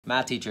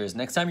Math teachers,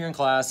 next time you're in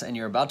class and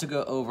you're about to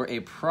go over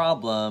a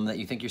problem that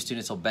you think your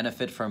students will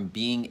benefit from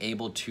being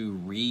able to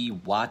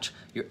re-watch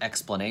your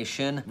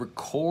explanation,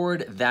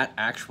 record that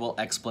actual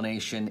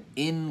explanation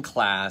in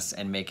class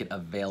and make it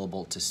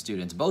available to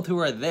students, both who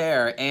are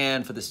there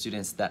and for the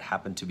students that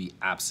happen to be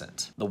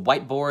absent. The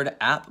Whiteboard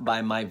app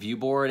by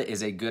MyViewBoard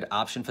is a good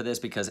option for this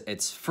because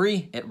it's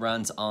free. It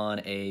runs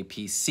on a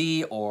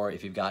PC, or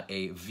if you've got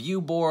a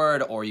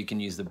ViewBoard, or you can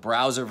use the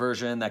browser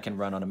version that can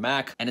run on a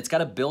Mac. And it's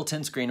got a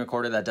built-in screen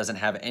recorder that doesn't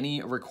have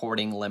any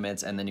recording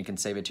limits, and then you can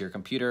save it to your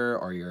computer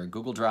or your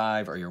Google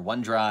Drive or your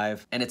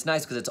OneDrive. And it's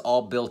nice because it's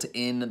all built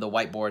in the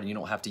Whiteboard and you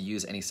don't have to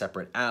use any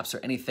separate apps or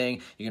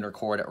anything. You can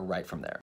record it right from there.